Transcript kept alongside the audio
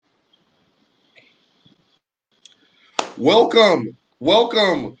Welcome,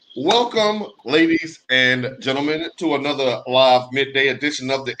 ladies and gentlemen, to another live midday edition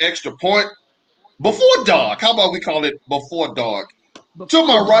of the Extra Point Before Dark. How about we call it Before Dark? To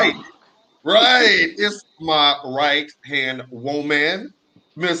my right, it's my right hand woman,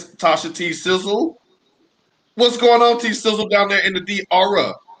 Miss Tasha T Sizzle. What's going on, T Sizzle, down there in the D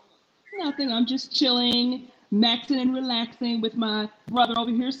Aura? Nothing. I'm just chilling, maxing and relaxing with my brother over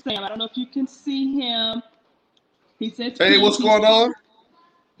here, Sam. I don't know if you can see him. He says, Hey, what's going on?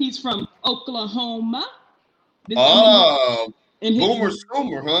 He's from Oklahoma. Ah, Boomer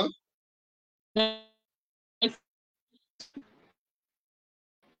Scoomer, huh?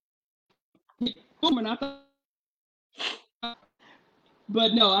 Boomer,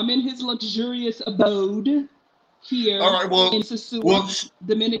 but no, I'm in his luxurious abode here in Sosúa,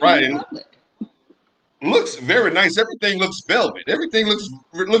 Dominican Republic. Looks very nice. Everything looks velvet. Everything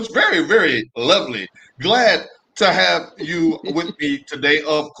looks very, very lovely. Glad to have you with me today.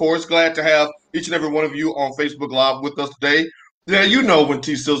 Of course, glad to have each and every one of you on Facebook Live with us today. Yeah, you know when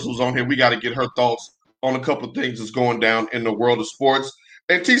T Sizzle's on here, we got to get her thoughts on a couple of things that's going down in the world of sports.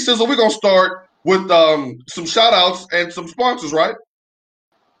 And T Sizzle, we're gonna start with some shout outs and some sponsors, right?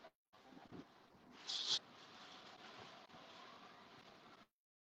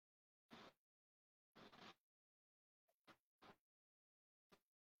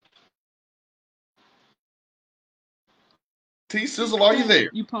 T Sizzle, are you there?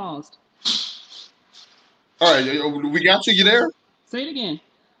 You paused. All right, we got you. You there? Say it again.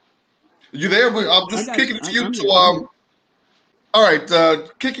 You there? I'm just kicking it to you to All right,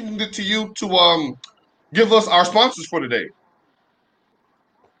 kicking it to you to give us our sponsors for today.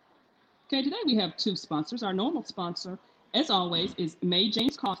 Okay, today we have two sponsors. Our normal sponsor, as always, is May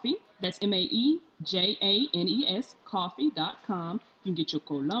Janes Coffee. That's MAEJANES coffee.com. You can get your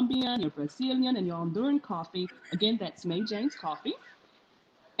Colombian, your Brazilian, and your Honduran coffee. Again, that's May Janes Coffee.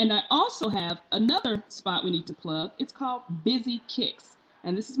 And I also have another spot we need to plug. It's called Busy Kicks.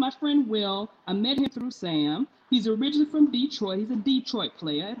 And this is my friend Will. I met him through Sam. He's originally from Detroit. He's a Detroit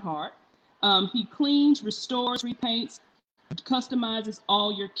player at heart. He cleans, restores, repaints, customizes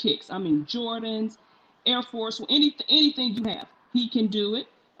all your kicks. I mean, Jordans, Air Force, anything you have. He can do it.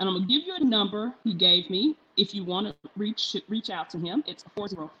 And I'm going to give you a number he gave me. If you want to reach out to him, it's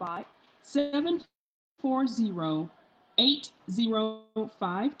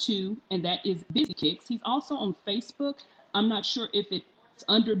 405-740-8052, and that is Busy Kicks. He's also on Facebook. I'm not sure if it's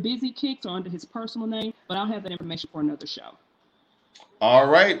under Busy Kicks or under his personal name, but I'll have that information for another show. All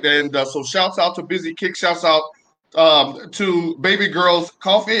right, and so shouts out to Busy Kicks. Shouts out to Baby Girl's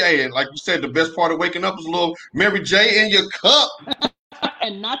Coffee. Hey, like you said, the best part of waking up is a little Mary J in your cup.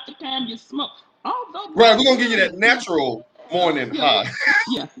 And not the kind you smoke. Right, we're going to give you that natural morning high.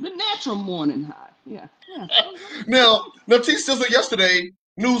 Yeah, the natural morning high. Yeah. Now, T Sizzle, yesterday,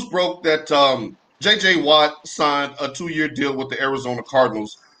 news broke that J.J. Watt signed a 2-year deal with the Arizona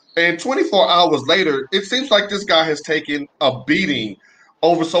Cardinals. And 24 hours later, it seems like this guy has taken a beating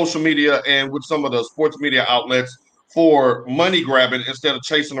over social media and with some of the sports media outlets for money grabbing instead of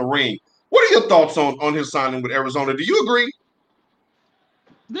chasing a ring. What are your thoughts on his signing with Arizona? Do you agree?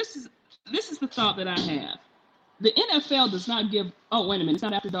 This is the thought that I have. The NFL does not give. Oh, wait a minute! It's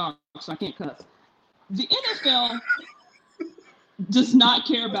not after dark, so I can't cuss. The NFL does not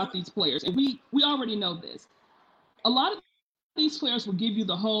care about these players, and we already know this. A lot of these players will give you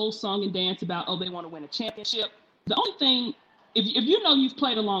the whole song and dance about, they want to win a championship. The only thing, if you know you've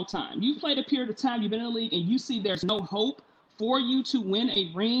played a long time, you've played a period of time, you've been in the league, and you see there's no hope for you to win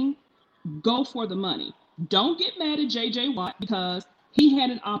a ring, go for the money. Don't get mad at J.J. Watt because he had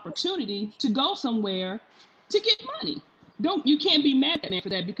an opportunity to go somewhere to get money. You can't be mad at that man for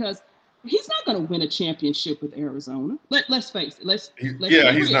that because he's not going to win a championship with Arizona. Let's face it.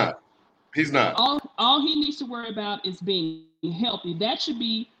 He's not. He's not. All he needs to worry about is being healthy. That should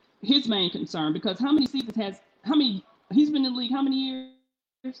be his main concern because he's been in the league how many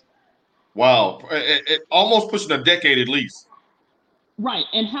years? Wow. Almost pushing a decade at least. Right.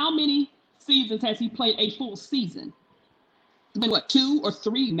 And how many seasons has he played a full season? It's been 2 or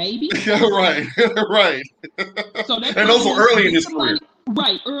 3 maybe? Right. So and those were early in his career.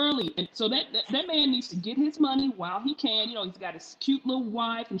 Right, early. And so that man needs to get his money while he can. He's got his cute little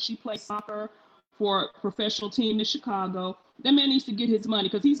wife and she plays soccer for a professional team in Chicago. That man needs to get his money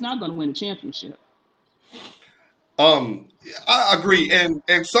because he's not going to win a championship. I agree. And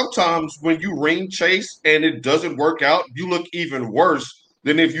sometimes when you ring chase and it doesn't work out, you look even worse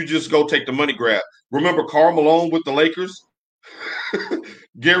than if you just go take the money grab. Remember Karl Malone with the Lakers?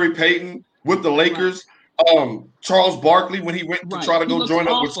 Gary Payton with the Lakers? Charles Barkley when he went to try to go join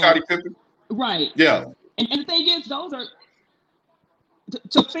up with Scottie Pippen? Right. Yeah. And the thing is, those are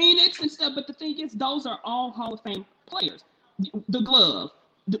to Phoenix and stuff. But the thing is, those are all Hall of Fame players. The glove,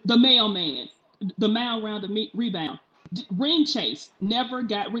 the mailman, the mile round, the rebound, ring chase. Never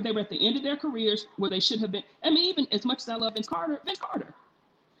got where they were at the end of their careers where they should have been. I mean, even as much as I love Vince Carter.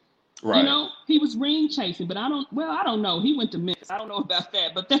 Right. You know, he was ring chasing, but I don't know. He went to Memphis. I don't know about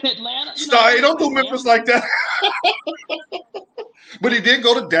that. But that Atlanta, Sorry, don't do Memphis like that. But he did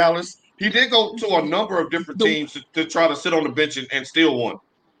go to Dallas. He did go to a number of different teams to try to sit on the bench and still won.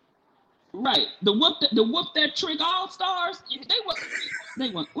 Right. The whoop that trick all stars, they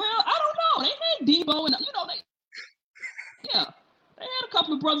won. Well, I don't know. They had Debo and they had a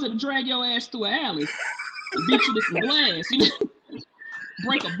couple of brothers that drag your ass through an alley and beat you to some glass.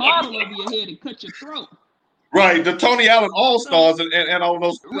 Break a bottle over your head and cut your throat. Right, the Tony Allen All Stars and all of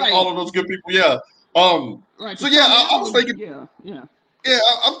those good people. Yeah. Right. So yeah, I was thinking. Yeah.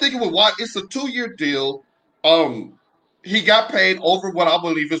 I'm thinking with Watt, it's a 2-year deal. He got paid over what I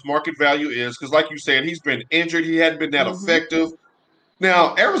believe his market value is because, like you said, he's been injured. He hadn't been that effective.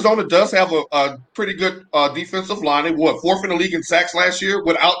 Now, Arizona does have a pretty good defensive line. They were 4th in the league in sacks last year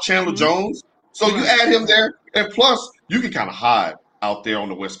without Chandler Jones. So you add him there, and plus you can kind of hide out there on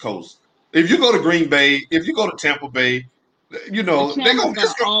the West Coast. If you go to Green Bay, if you go to Tampa Bay, they're going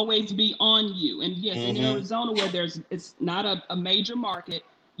to always be on you. And yes, in Arizona where it's not a major market,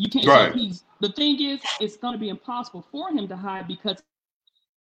 you can't. Right. So the thing is, it's going to be impossible for him to hide because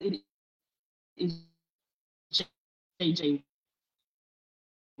it is JJ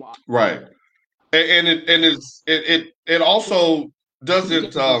Watt. Right. And it also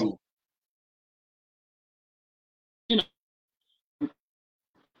doesn't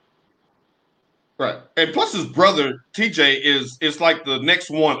right. And plus his brother TJ is like the next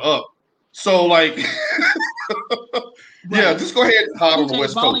one up. So like yeah, just go ahead and hide on the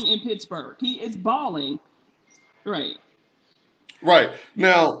West Coast. Balling in Pittsburgh. He is balling. Right. Right.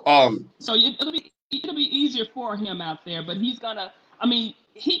 Now so it'll be easier for him out there, but he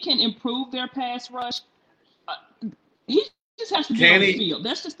can improve their pass rush. He just has to be on the field.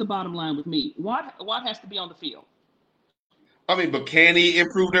 That's just the bottom line with me. Watt has to be on the field. I mean, but can he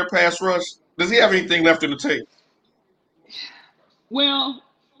improve their pass rush? Does he have anything left in the tank? Well,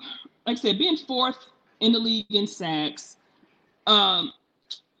 like I said, being 4th in the league in sacks, you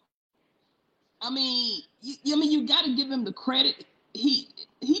got to give him the credit. He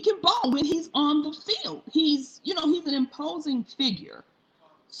can ball when he's on the field. He's an imposing figure.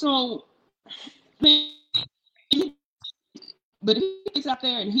 So, but he gets out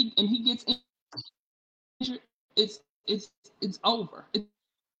there and he gets injured. It's over. It's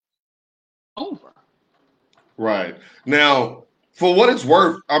over. Right. Now, for what it's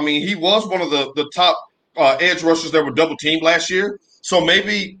worth, I mean, he was one of the top edge rushers that were double teamed last year. So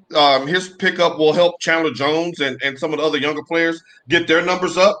maybe his pickup will help Chandler Jones and some of the other younger players get their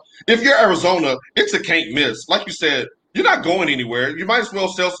numbers up. If you're Arizona, it's a can't miss. Like you said, you're not going anywhere. You might as well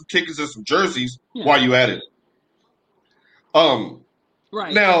sell some tickets and some jerseys while you at it.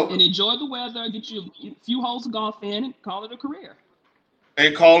 Right. Now, and enjoy the weather, get you a few holes of golf in, and call it a career.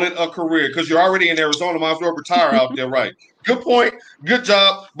 Because you're already in Arizona, might as well retire out there, right? Good point. Good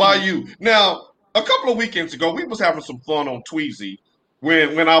job by you. Now, a couple of weekends ago, we was having some fun on Tweezy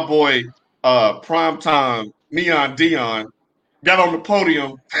when our boy primetime Neon Deion got on the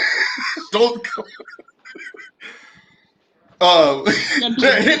podium. Go ahead,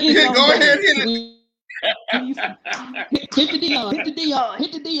 hit it. Hit the Deion.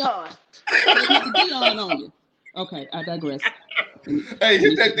 Hit the Deion on you. Okay, I digress. Hey,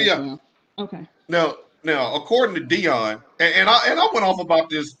 hit that Deion. Okay. Now, according to Deion, and I went off about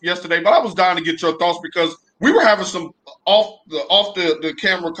this yesterday, but I was dying to get your thoughts because we were having some off the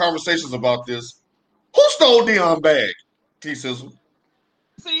camera conversations about this. Who stole Deion's bag? T Sizzle.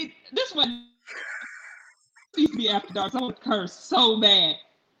 See, this one needs to be after dark. I want to curse so bad.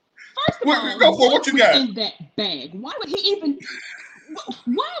 First of all, go for what you got in that bag. Why would he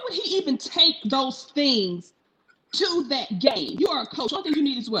even take those things to that game? You are a coach. All thing you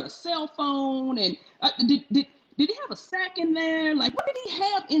need is a cell phone, and did he have a sack in there? Like, what did he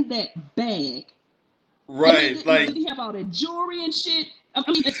have in that bag? Right, did he have all that jewelry and shit? I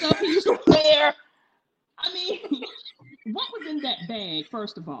mean, the stuff he used to wear. I mean, what was in that bag,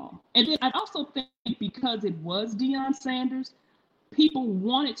 first of all? And then I also think because it was Deion Sanders, people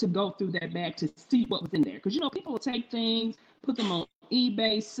wanted to go through that bag to see what was in there. Because, people will take things, put them on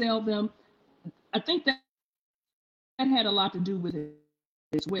eBay, sell them. I think that had a lot to do with it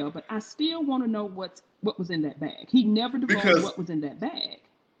as well. But I still want to know what was in that bag. He never divulged what was in that bag.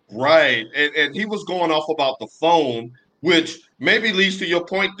 Right. And he was going off about the phone. which maybe leads to your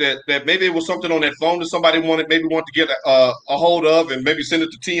point that maybe it was something on that phone that somebody wanted to get a hold of and maybe send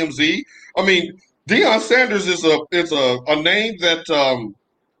it to TMZ. I mean, Deion Sanders is a name that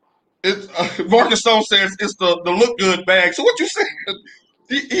it's Marcus Stone says it's the look good bag. So what you saying?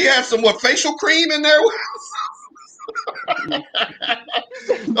 He had some facial cream in there.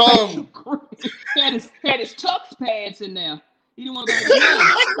 Facial cream. Had his tux pads in there. He didn't want to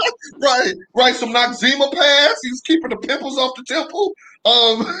right. Some Noxzema pads. He's keeping the pimples off the temple.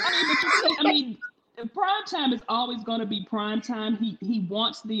 I mean, prime time is always going to be prime time. He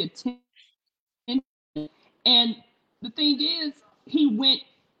wants the attention, and the thing is, he went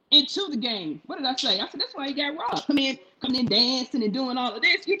into the game. What did I say? I said that's why he got robbed. Coming in dancing and doing all of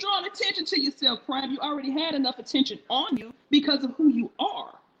this. You're drawing attention to yourself, Prime. You already had enough attention on you because of who you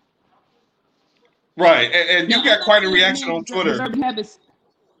are. Right, and you got quite a reaction on Twitter.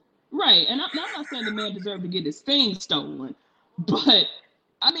 Right, and I'm not saying the man deserved to get his thing stolen, but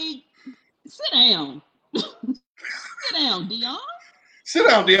I mean, sit down. Sit down, Deion. Sit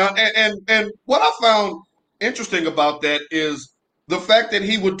down, Deion. And what I found interesting about that is the fact that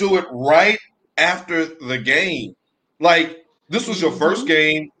he would do it right after the game. Like, this was your first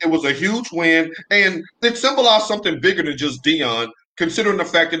game. It was a huge win, and it symbolized something bigger than just Deion, considering the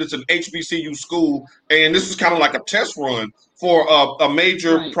fact that it's an HBCU school, and this is kind of like a test run for a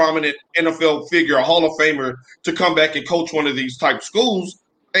major prominent NFL figure, a Hall of Famer, to come back and coach one of these type schools.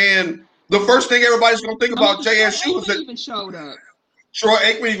 And the first thing everybody's going to think about JSU is that even showed up. Troy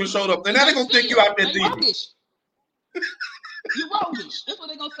Aikman even showed up. And now they're going to think you out there thieving. Roguish. You roguish. That's what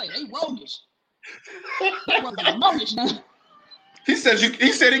they're going to say. They roguish. They roguish now. He said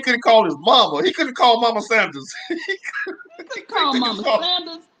he couldn't call his mama. He couldn't call Mama Sanders. He couldn't call Mama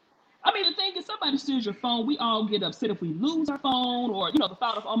Sanders. I mean, the thing is, somebody steals your phone. We all get upset if we lose our phone, or the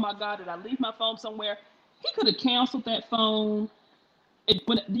thought of, oh my God, did I leave my phone somewhere? He could have canceled that phone.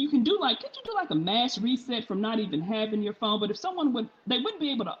 Could you do like a mass reset from not even having your phone? But if they wouldn't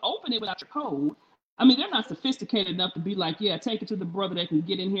be able to open it without your code. I mean, they're not sophisticated enough to be like, yeah, take it to the brother that can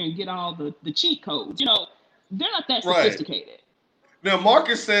get in here and get all the cheat codes. They're not that sophisticated. Now,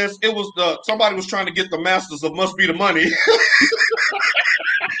 Marcus says it was somebody was trying to get the masters of Must Be the Money.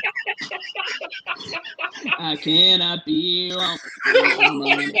 I cannot be wrong.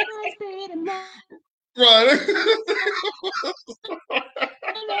 Right.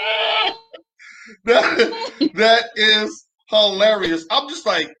 that is hilarious. I'm just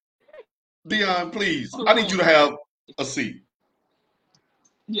like, Deion, please. I need you to have a seat.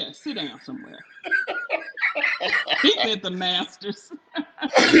 Yeah, sit down somewhere. He said the masters.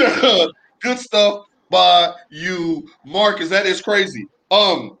 Good stuff by you, Marcus. That is crazy.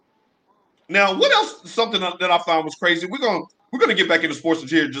 Now, what else? Something that I found was crazy. We're gonna get back into sports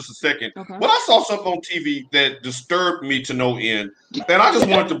here in just a second. Okay. But I saw something on TV that disturbed me to no end, and I just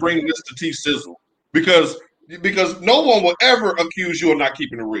wanted to bring this to T Sizzle because no one will ever accuse you of not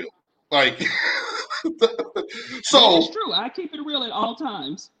keeping it real. Like, so it's true. I keep it real at all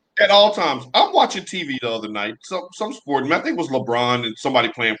times. At all times. I'm watching TV the other night, some sport. I think it was LeBron and somebody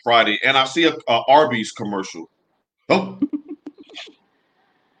playing Friday, and I see a Arby's commercial.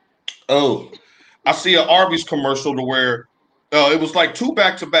 Oh, I see an Arby's commercial to where it was like two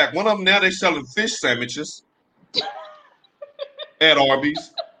back to back. One of them now they're selling fish sandwiches at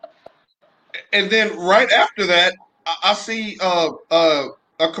Arby's, and then right after that, I see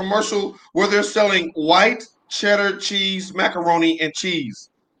a commercial where they're selling white cheddar cheese macaroni and cheese.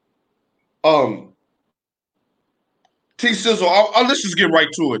 T Sizzle, let's just get right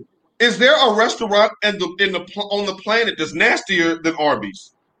to it. Is there a restaurant on the planet that's nastier than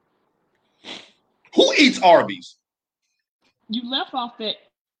Arby's? Who eats Arby's? You left off that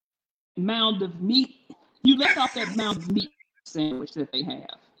mound of meat. You left off that mound of meat sandwich that they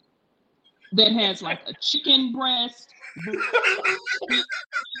have. That has like a chicken breast,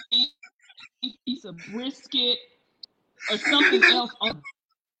 piece of brisket, or something else on.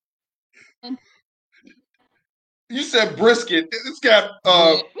 You said brisket. It's got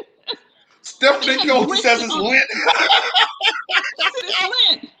Stephanie says it's lint. It's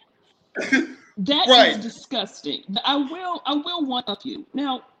lint. That is disgusting. I will one up you.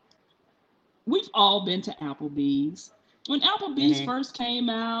 Now, we've all been to Applebee's. When Applebee's first came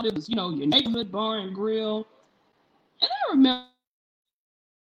out, it was, your neighborhood bar and grill. And I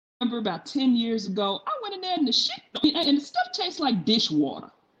remember about 10 years ago, I went in there and the stuff tastes like dishwater.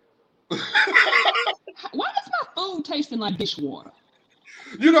 Why is my food tasting like dishwater?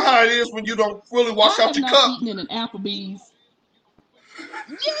 You know how it is when you don't really wash out your cup. I have not eaten in an Applebee's.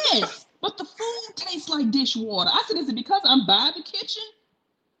 Yes, but the food tastes like dishwater. I said, is it because I'm by the kitchen?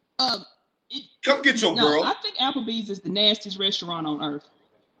 Come get your girl. I think Applebee's is the nastiest restaurant on earth.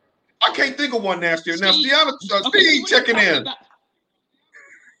 I can't think of one nastier. Now, Steve, Steve checking in.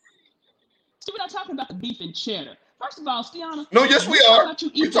 We're not talking about the beef and cheddar. First of all, Stiana. No, yes, we are. We're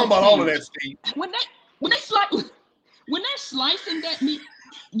talking about all of that, Steve. When they're slicing that meat,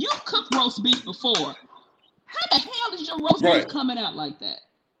 you cooked roast beef before. How the hell is your roast beef coming out like that?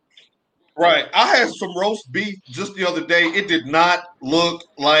 Right. I had some roast beef just the other day. It did not look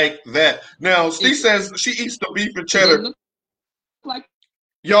like that. Now, Steve says she eats the beef and cheddar. Like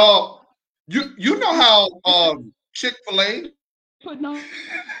y'all, you know how Chick-fil-A putting on.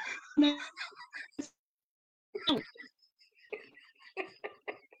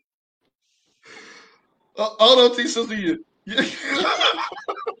 Oh no, T Sizzle, you. She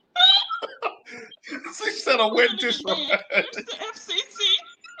said a wet dish. The FCC.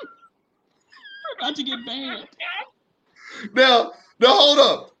 We're about to get banned. Now, hold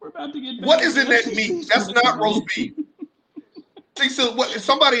up. We're about to get banned. What is in that meat? That's not roast beef. T Sizzle,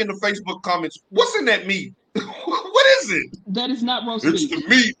 somebody in the Facebook comments, what's in that meat? What is it? That is not roast beef. It's the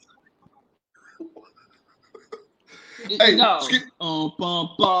meat. Hey, no.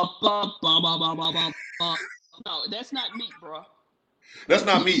 No, that's not meat, bro. That's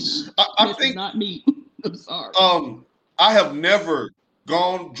not meat. I think not meat. I'm sorry. I have never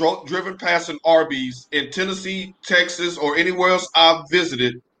driven past an Arby's in Tennessee, Texas, or anywhere else I've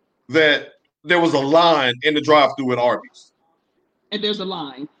visited that there was a line in the drive-thru at Arby's. And there's a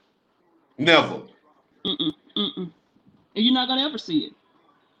line. Never. And you're not gonna ever see it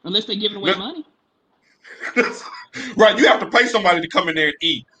unless they're giving away money. Right, you have to pay somebody to come in there and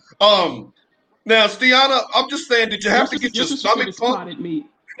eat. Now, Stiana, I'm just saying, did you have to get your stomach pumped?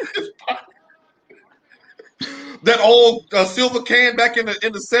 That old silver can back in the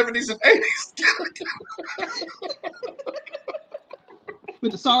 70s and 80s.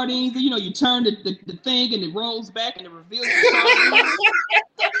 With the sardines, you turn the thing and it rolls back and it reveals the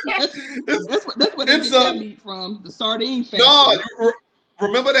sardines. That's what they get that meat from, the sardine factory. No,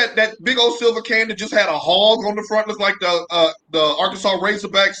 remember that big old silver can that just had a hog on the front, looked like the Arkansas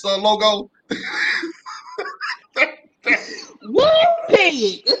Razorbacks logo? Woo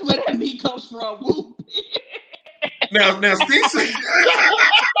pig! That's where that meat comes from. Woo pig. Now Steve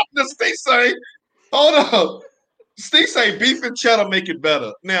say, hold up. Steve say beef and cheddar make it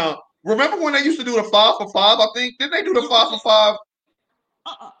better. Now, remember when they used to do the 5 for $5? I think didn't they do the 5 for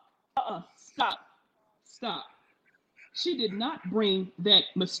 $5? Stop. She did not bring that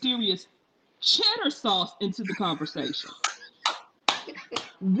mysterious cheddar sauce into the conversation.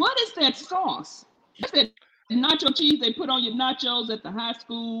 What is that sauce? That's that nacho cheese they put on your nachos at the high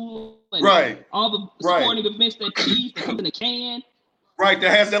school. And right. All the sporting events, that cheese that comes in a can. Right,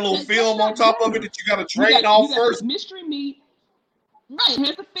 that has that little film on top of it that you got to drain off first. Mystery meat. Right, it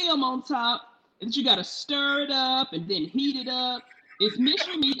has the film on top that you got to stir it up and then heat it up. It's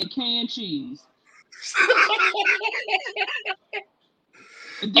mystery meat and canned cheese.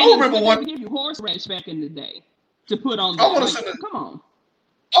 I remember one. Give you horseradish back in the day to put on. Come on.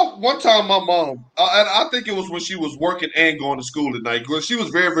 Oh, one time my mom, and I think it was when she was working and going to school at night, because she was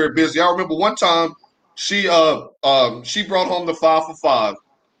very, very busy. I remember one time she brought home the 5 for $5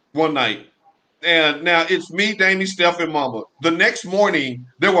 one night. And now it's me, Damie, Steph, and Mama. The next morning,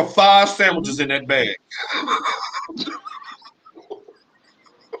 there were 5 sandwiches in that bag.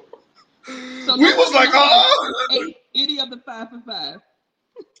 So we was like, oh. Any of the 5 for $5.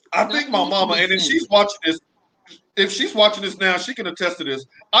 I think my mama, and if she's watching this now, she can attest to this.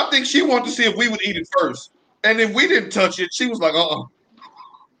 I think she wanted to see if we would eat it first. And if we didn't touch it, she was like,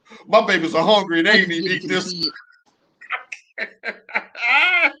 my babies are hungry and they ain't even eat this.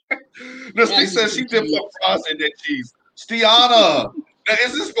 Now, Steve says she dipped up fries in that cheese. Stiana, now,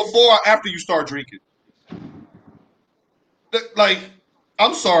 is this before or after you start drinking? Like,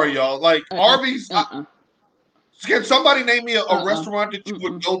 I'm sorry, y'all. Like, Arby's. Can somebody name me a restaurant that you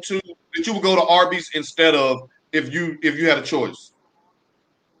would go to, that you would go to Arby's instead of if you had a choice?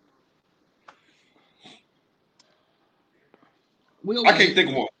 I can't think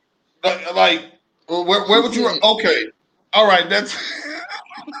of one. Like, where would you? Okay, all right. That's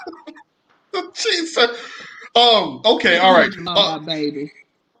Jesus. Okay, all right. Baby.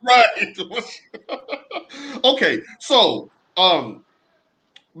 Right. Okay, so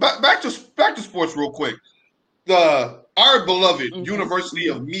back to sports real quick. Our beloved University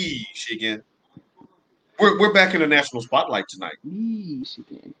of Michigan. We're back in the national spotlight tonight.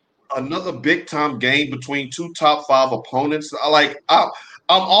 Michigan. Another big time game between 2 top 5 opponents. I'm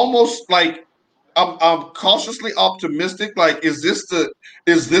almost like I'm cautiously optimistic. Like, is this the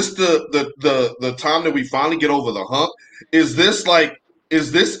time that we finally get over the hump? Is this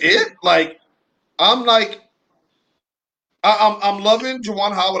it? Like, I'm like, I'm loving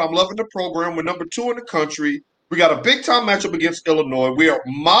Juwan Howard. I'm loving the program. We're number 2 in the country. We got a big time matchup against Illinois. We are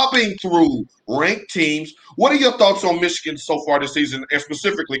mobbing through ranked teams. What are your thoughts on Michigan so far this season, and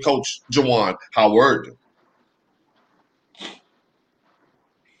specifically Coach Juwan Howard?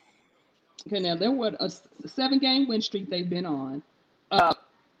 Okay, now there were a 7-game win streak they've been on. Uh,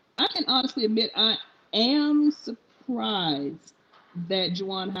 I can honestly admit I am surprised that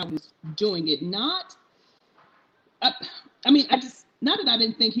Juwan Howard is doing it. I, I mean, I just not that I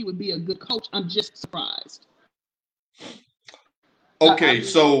didn't think he would be a good coach. I'm just surprised. I Okay, really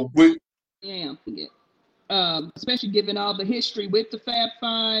so we am. Especially given all the history with the Fab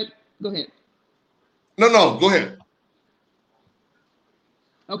Five. Go ahead. no, go ahead.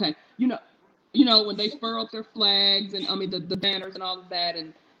 Okay, when they furled their flags and I mean the banners and all of that,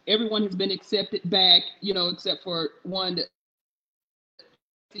 and everyone has been accepted back, except for one,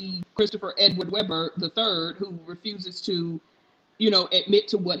 the Christopher Edward Weber the third, who refuses to, admit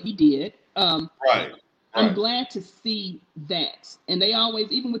to what he did. Right, I'm right. glad to see that. And they always,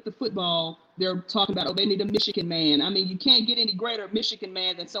 even with the football, they're talking about, they need a Michigan man. I mean, you can't get any greater Michigan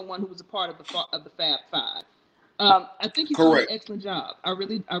man than someone who was a part of the Fab Five. I think he's doing an Correct. excellent job. I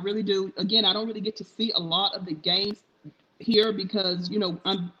really do. Again, I don't really get to see a lot of the games here because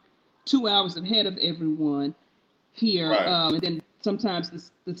I'm 2 hours ahead of everyone here, Right. and then sometimes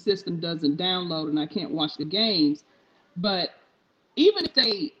the system doesn't download and I can't watch the games. But even if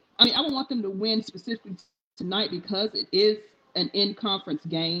I mean, I don't want them to win specifically tonight because it is an in-conference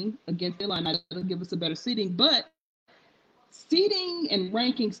game against Illinois. That'll give us a better seating. But seating and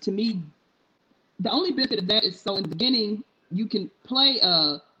rankings, to me, the only benefit of that is so in the beginning you can play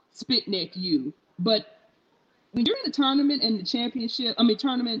spit neck you, but when you're in the tournament and the championship, I mean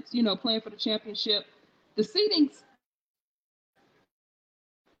tournaments, playing for the championship, the seedings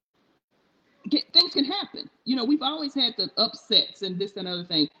things can happen. We've always had the upsets and this and other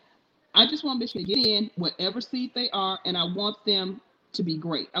thing. I just want Michigan to get in whatever seed they are, and I want them to be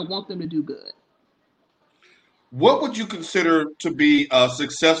great. I want them to do good. What would you consider to be a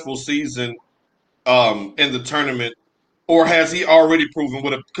successful season in the tournament, or has he already proven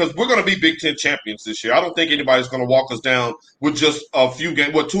with it? Because we're going to be Big Ten champions this year. I don't think anybody's going to walk us down with just a few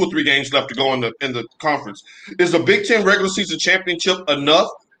games, 2 or 3 games left to go in the conference. Is the Big Ten regular season championship enough?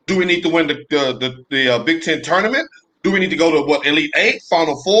 Do we need to win the Big Ten tournament? Do we need to go to Elite Eight,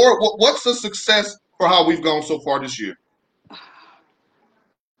 Final Four? What's the success for how we've gone so far this year?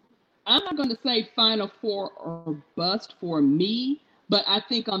 I'm not going to say Final Four or bust for me, but I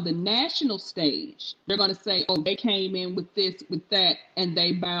think on the national stage, they're going to say, oh, they came in with this, with that, and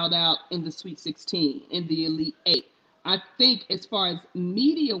they bowed out in the Sweet 16, in the Elite Eight. I think as far as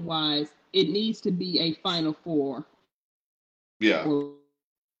media wise, it needs to be a Final Four Yeah. or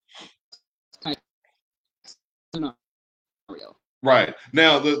type scenario. Right.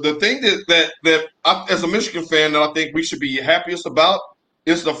 Now, the thing that I, as a Michigan fan, that I think we should be happiest about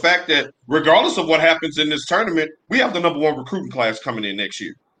is the fact that regardless of what happens in this tournament, we have the #1 recruiting class coming in next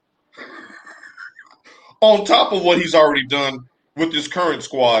year. On top of what he's already done with this current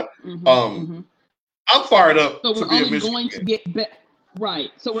squad, um, I'm fired up So to we're be a only Michigan going fan. to get better.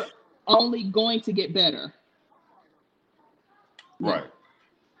 Right. So we're only going to get better. Yeah. Right.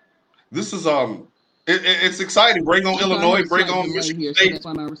 This is it's exciting. Bring on I'm sorry, I Illinois. have a Bring slight on delay Michigan here, so State. that's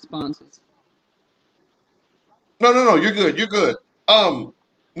why my response is. No. You're good. You're good. Um,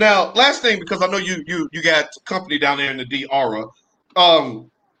 Now, last thing, because I know you got company down there in the D Aura.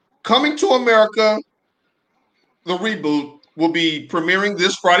 Coming to America, the reboot will be premiering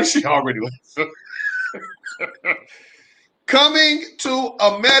this Friday. She already was. Coming to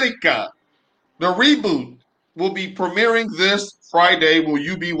America, the reboot will be premiering this Friday. Will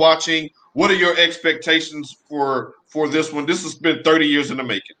you be watching? What are your expectations for this one? This has been 30 years in the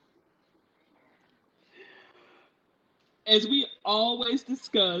making. As we always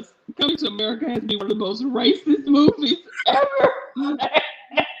discuss, Coming to America has been one of the most racist movies ever made.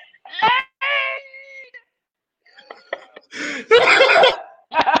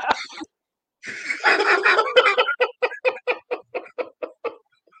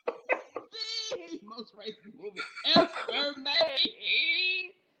 The most racist movie ever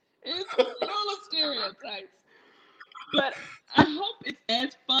made. It's full of stereotypes. But I hope it's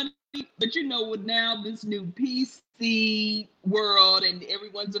as funny. But with now this new PC world and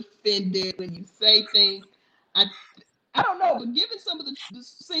everyone's offended when you say things. I I don't know, but given some of the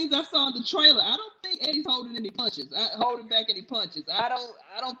scenes I saw in the trailer, I don't think Eddie's holding back any punches. I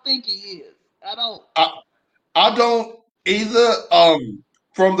don't think he is. I don't. I, I don't either.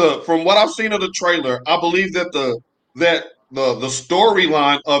 From what I've seen of the trailer, I believe that the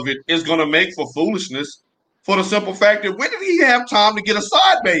storyline of it is going to make for foolishness for the simple fact that when did he have time to get a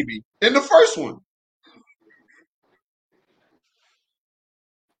side baby in the first one?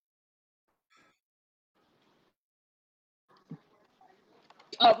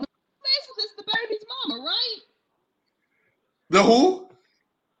 This is the baby's mama, right? The who?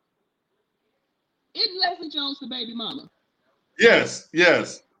 Isn't Leslie Jones the baby mama? Yes,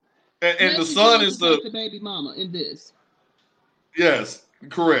 yes. And the Leslie son Jones is the like the baby mama in this. yes,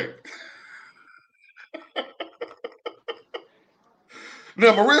 correct.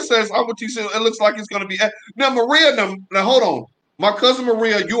 Now Maria says, "I'm with T Sizzle. It looks like it's going to be." Now Maria, now hold on, my cousin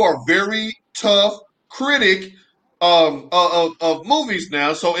Maria, you are very tough critic of movies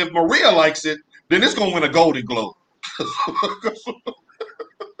now. So if Maria likes it, then it's going to win a Golden Globe.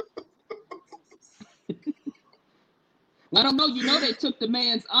 I don't know. You know they took the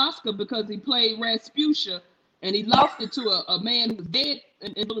man's Oscar because he played Rasputia, and he lost it to a man who was dead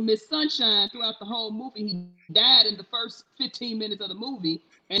in Little Miss Sunshine throughout the whole movie. He died in the first 15 minutes of the movie,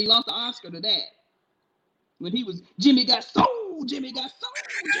 and he lost the Oscar to that. When he was Jimmy got sold, Jimmy got sold,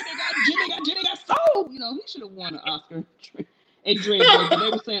 Jimmy got sold. You know, he should have won an Oscar at DreamWorks. But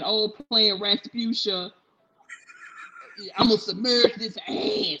they were saying, "Oh, playing Rasputia, I'm gonna submerge this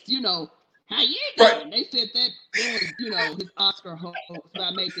ass." You know. How you doing? Right. They said that was, you know, his Oscar hope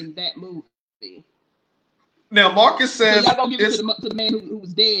by making that movie. Now Marcus says, so y'all gonna give it to the man who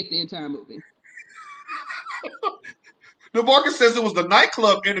was dead the entire movie. The Marcus says it was the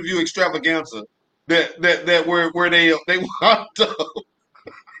nightclub interview extravaganza that where they wound up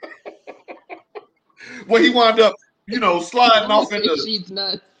where he wound up, you know, sliding off into. She's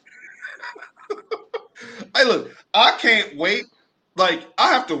nuts. Hey, look, I can't wait. Like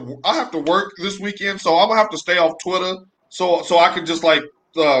I have to work this weekend, so I'm gonna have to stay off Twitter so I can just like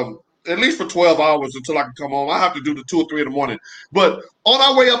at least for 12 hours until I can come home. I have to do the 2 or 3 in the morning. But on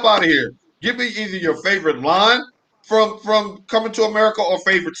our way up out of here, give me either your favorite line from Coming to America or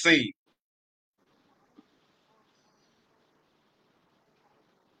favorite scene.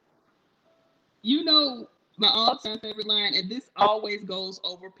 You know my all-time favorite line, and this always goes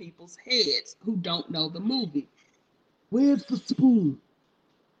over people's heads who don't know the movie. Where's the spoon?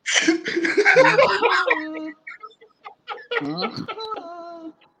 I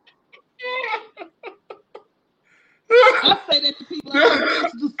say that to people like,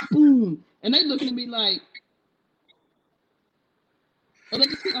 where's the spoon? And they looking at me like, oh, they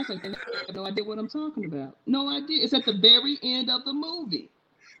just, I say, they have no idea what I'm talking about. No idea. It's at the very end of the movie.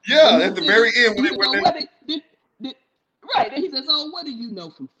 Yeah, at the very end when right. And he says, "Oh, what do you know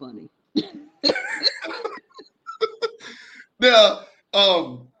from funny?" Now,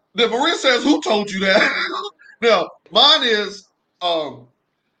 Maria says, "Who told you that?" Now, mine is, I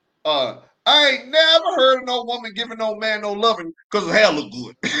ain't never heard of no woman giving no man no loving because his hair look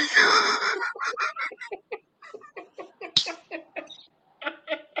good.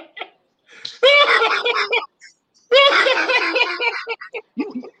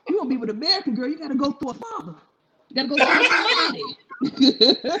 You gonna be with an American girl? You gotta go through a father. You gotta go through a daddy.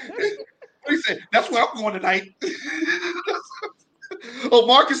 He said, "That's where I'm going tonight." Oh,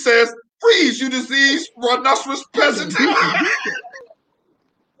 Marcus says, "Freeze, you diseased rhinoceros peasant."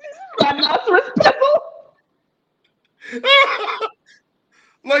 Rhinoceros peasant.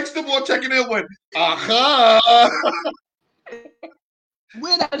 Like Stipple checking in with, aha.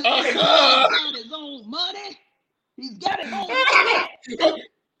 When a he's got his own money, he's got his own money.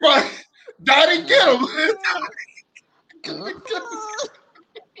 Right. Daddy, get him.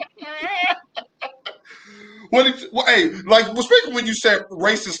 Hey, like, speaking when you said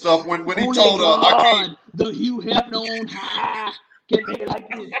racist stuff, when he told the Hugh Hefner on high can be like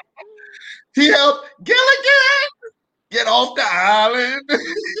this. He helped Gilligan get off the island.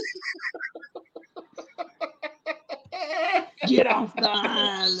 Get off the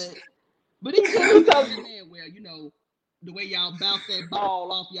island. But he told me, well, you know, the way y'all bounce that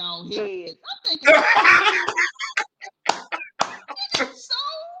ball off y'all heads. I'm thinking, it's so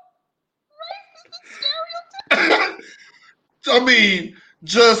racist and stereotypical. I mean,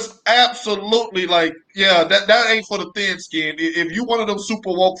 just absolutely like, yeah, that ain't for the thin skin. If you one of them super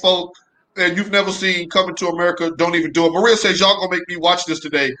woke folk and you've never seen Coming to America, don't even do it. Maria says y'all gonna make me watch this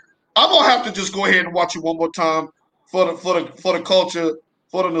today. I'm gonna have to just go ahead and watch it one more time for the culture,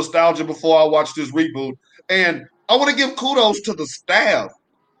 for the nostalgia before I watch this reboot. And I want to give kudos to the staff.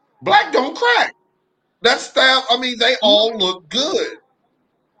 Black don't crack. That staff, I mean, they all look good.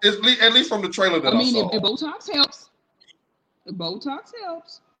 At least from the trailer that I saw. If Botox helps. The Botox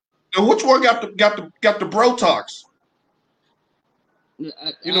helps. And which one got the Brotox?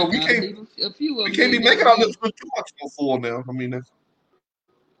 You know, I believe a few of we them can't be did making our that. lips look too much no fool now. I mean, that's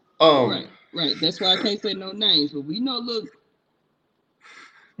Right, right. That's why I can't say no names, but we know. Look,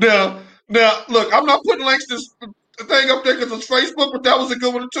 now, look, I'm not putting links to this thing up there because it's Facebook, but that was a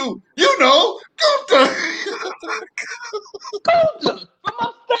good one too. You know, Colter. Colter from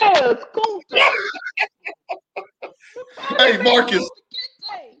upstairs, Colter. Hey, Marcus.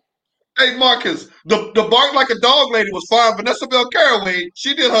 Hey, Marcus. The bark like a dog lady was fine. Vanessa Bell Caraway,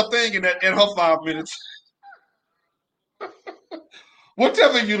 she did her thing in her 5 minutes.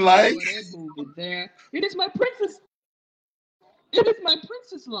 Whatever you like. Oh, that movie there. It is my princess. It is my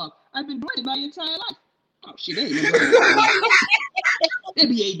princess love. I've been blinded my entire life. Oh shit, that ain't no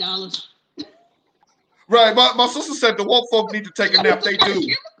That'd be $8. Right, my sister said the woke folk need to take a nap. They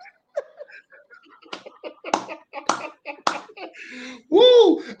do.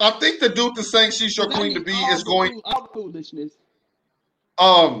 Woo! I think the dude that sang "She's Your Queen to Be" is going. All the foolishness.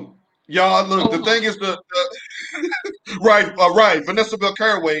 Y'all look. The thing is right. Vanessa Bell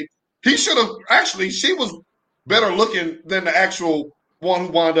Caraway. He should have actually. She was better looking than the actual one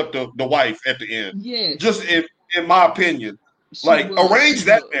who wound up the wife at the end. Yes. Just in my opinion, arrange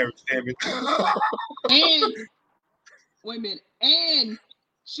that marriage, damn it. And wait a minute, and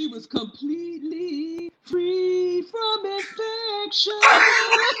she was completely free from infection.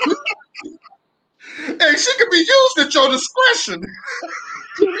 Hey, she could be used at your discretion.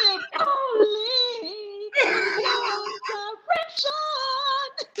 To live only in your direction.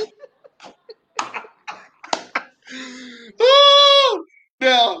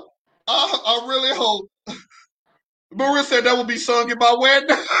 Now, I really hope. Maria said that would be sung in my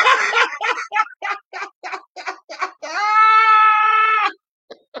wedding.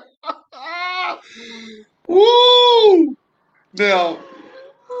 Woo! Now,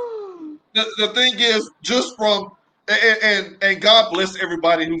 the thing is, just from and God bless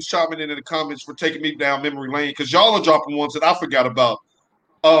everybody who's chiming in the comments for taking me down memory lane because y'all are dropping ones that I forgot about.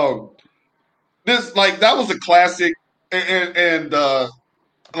 This that was a classic, and I'm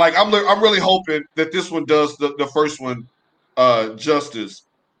really hoping that this one does the first one justice.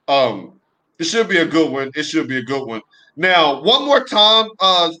 It should be a good one. It should be a good one. Now, one more time,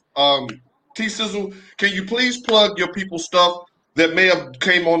 T Sizzle, can you please plug your people's stuff that may have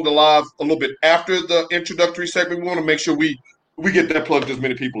came on the live a little bit after the introductory segment? We want to make sure we get that plugged to as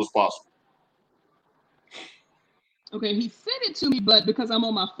many people as possible. Okay, he sent it to me, but because I'm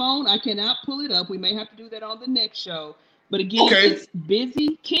on my phone, I cannot pull it up. We may have to do that on the next show. But again, it's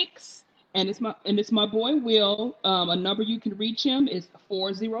Busy Kicks, and it's my boy Will. A number you can reach him is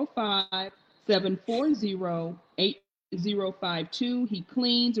 405-740-8052. He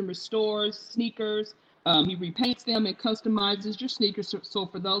cleans and restores sneakers. He repaints them and customizes your sneakers. So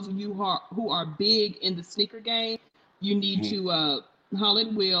for those of you who are big in the sneaker game, you need to holler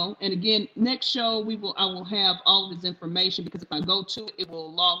at Will. And again, next show I will have all of his information because if I go to it, it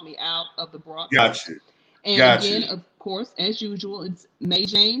will log me out of the broadcast. Gotcha. And again, of course, as usual, it's May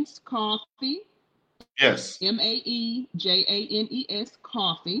Jane's Coffee. Yes. MAEJANES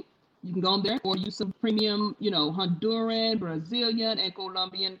Coffee. You can go on there or use some premium, Honduran, Brazilian, and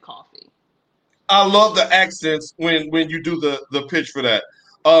Colombian coffee. I love the accents when you do the pitch for that.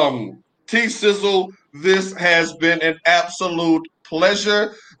 T Sizzle, this has been an absolute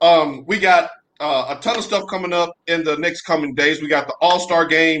pleasure. We got a ton of stuff coming up in the next coming days. We got the All-Star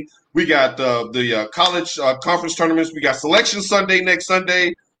game. We got the college conference tournaments. We got Selection Sunday next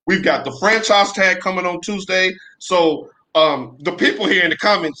Sunday. We've got the franchise tag coming on Tuesday. So the people here in the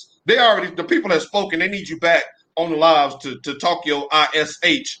comments, the people that have spoken, they need you back on the lives to talk your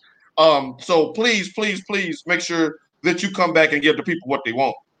ISH. So please make sure that you come back and give the people what they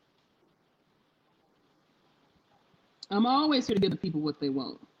want. I'm always here to give the people what they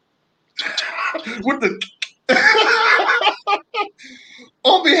want. With the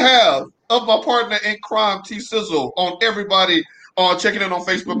on behalf of my partner in crime, T Sizzle, on everybody checking in on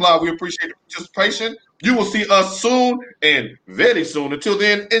Facebook Live, we appreciate the participation. You will see us soon and very soon. Until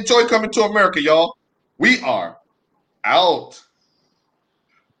then, enjoy coming to America, y'all. We are out.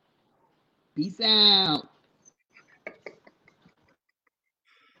 Peace out.